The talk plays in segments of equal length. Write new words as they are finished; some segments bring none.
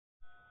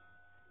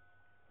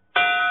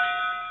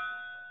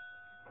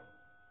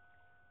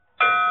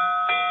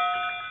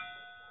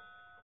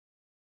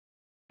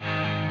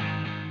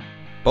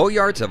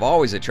Boatyards have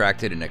always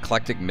attracted an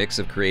eclectic mix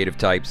of creative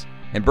types,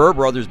 and Burr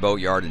Brothers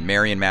Boatyard in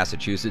Marion,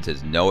 Massachusetts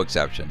is no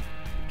exception.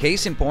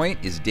 Case in point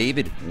is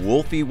David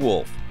Wolfie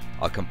Wolf,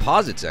 a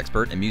composites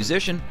expert and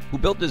musician who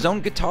built his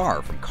own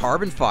guitar from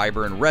carbon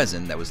fiber and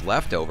resin that was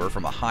left over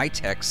from a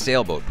high-tech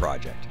sailboat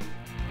project.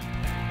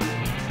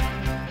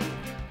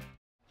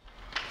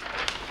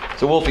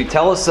 So Wolfie,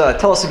 tell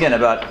us again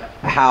about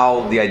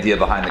how the idea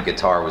behind the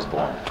guitar was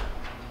born.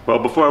 Well,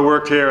 before I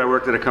worked here, I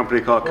worked at a company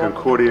called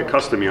Concordia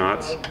Custom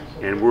Yachts,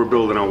 and we're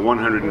building a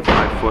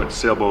 105-foot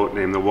sailboat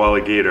named the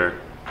Wally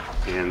Gator.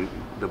 And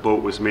the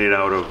boat was made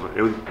out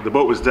of, the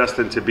boat was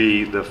destined to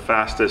be the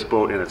fastest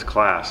boat in its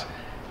class.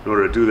 In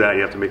order to do that,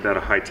 you have to make that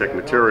of high-tech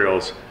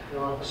materials.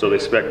 So they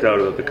spec'd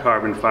out the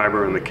carbon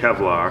fiber and the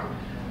Kevlar.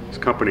 This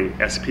company,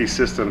 SP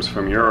Systems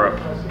from Europe,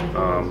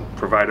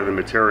 provided the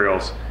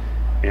materials,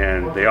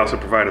 and they also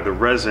provided the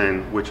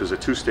resin, which was a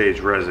two-stage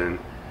resin.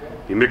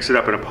 You mix it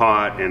up in a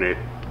pot and it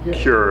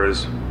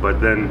cures,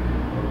 but then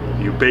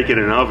you bake it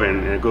in an oven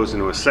and it goes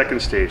into a second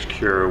stage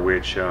cure,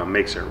 which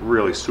makes it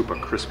really super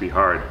crispy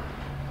hard.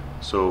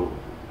 So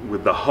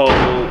with the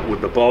hull,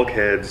 with the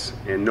bulkheads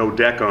and no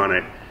deck on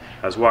it,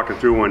 I was walking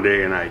through one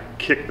day and I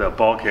kicked the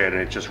bulkhead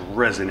and it just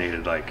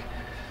resonated like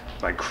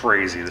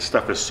crazy. The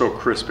stuff is so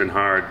crisp and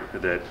hard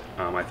that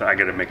I thought I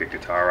got to make a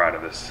guitar out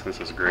of this. This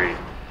is great.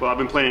 Well, I've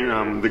been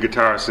playing the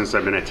guitar since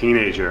I've been a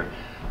teenager,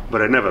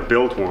 but I never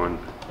built one.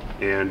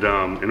 And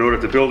in order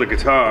to build a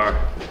guitar,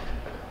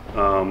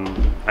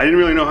 I didn't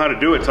really know how to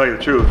do it, to tell you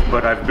the truth,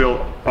 but I've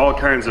built all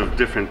kinds of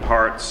different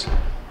parts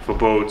for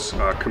boats,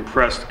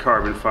 compressed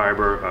carbon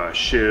fiber,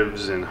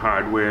 shivs and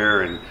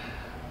hardware and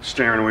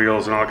steering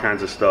wheels and all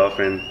kinds of stuff.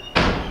 And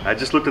I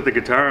just looked at the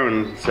guitar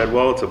and said,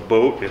 well, it's a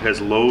boat. It has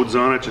loads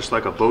on it, just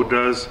like a boat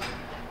does.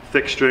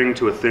 Thick string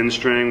to a thin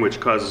string, which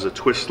causes a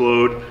twist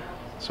load.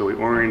 So we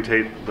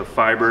orientate the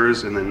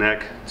fibers in the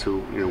neck to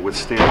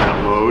withstand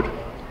that load.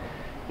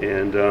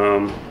 And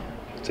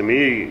to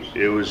me,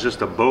 it was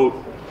just a boat,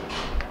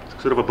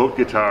 sort of a boat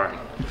guitar.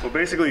 Well,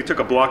 basically, you took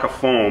a block of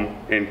foam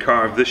and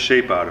carved this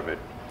shape out of it.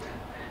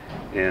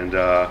 And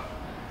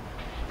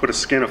put a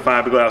skin of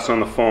fiberglass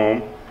on the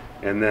foam,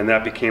 and then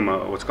that became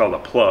what's called a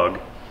plug.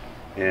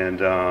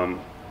 And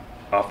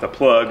off the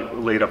plug,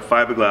 laid up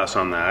fiberglass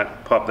on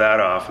that, popped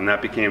that off, and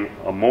that became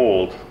a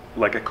mold,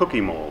 like a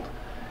cookie mold.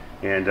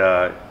 And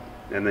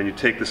then you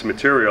take this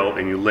material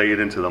and you lay it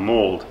into the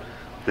mold.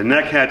 The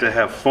neck had to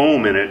have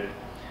foam in it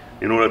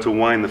in order to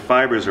wind the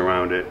fibers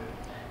around it.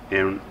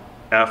 And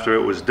after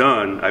it was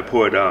done, I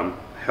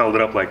held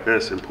it up like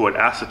this and poured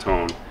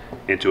acetone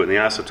into it. And the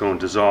acetone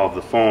dissolved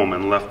the foam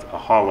and left a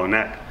hollow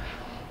neck.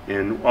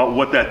 And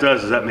what that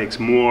does is that makes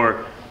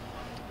more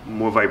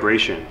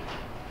vibration.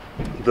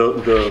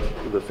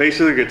 The face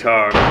of the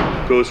guitar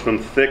goes from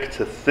thick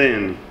to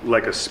thin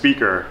like a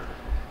speaker.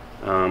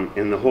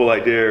 And the whole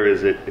idea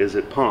is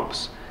it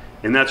pumps.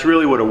 And that's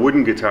really what a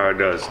wooden guitar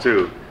does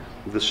too.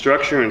 The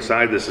structure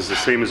inside this is the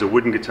same as a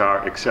wooden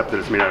guitar, except that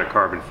it's made out of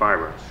carbon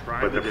fiber.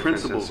 But the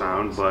principle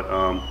sound,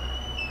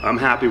 I'm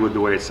happy with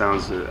the way it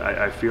sounds.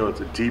 I feel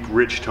it's a deep,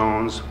 rich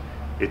tones.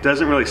 It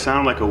doesn't really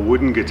sound like a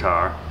wooden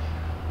guitar.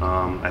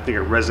 I think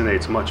it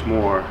resonates much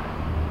more.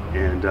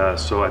 And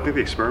so I think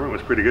the experiment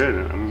was pretty good.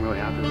 I'm really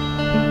happy.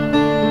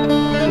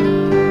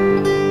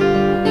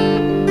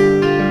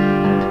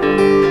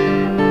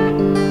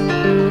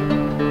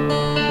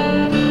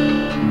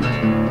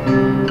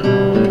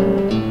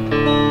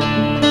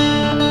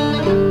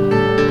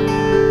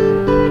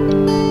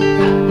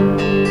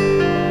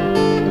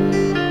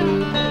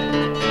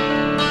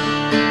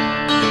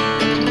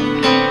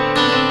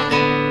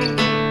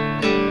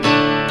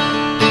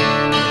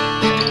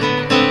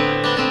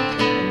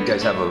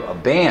 Have a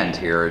band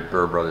here at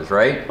Burr Brothers,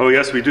 right? Oh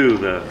yes, we do.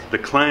 The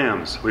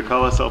Clams. We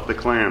call ourselves the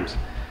Clams,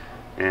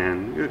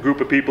 and a group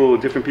of people,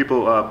 different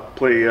people,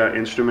 play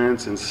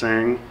instruments and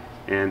sing,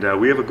 and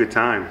we have a good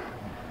time.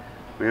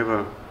 We have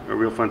a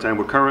real fun time.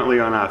 We're currently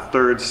on our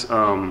third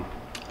song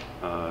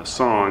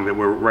that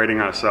we're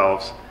writing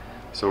ourselves,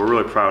 so we're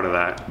really proud of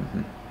that.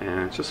 Mm-hmm.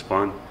 And it's just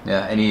fun.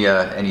 Yeah.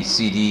 Any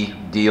CD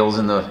deals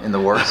in the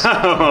works?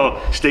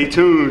 Oh, stay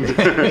tuned.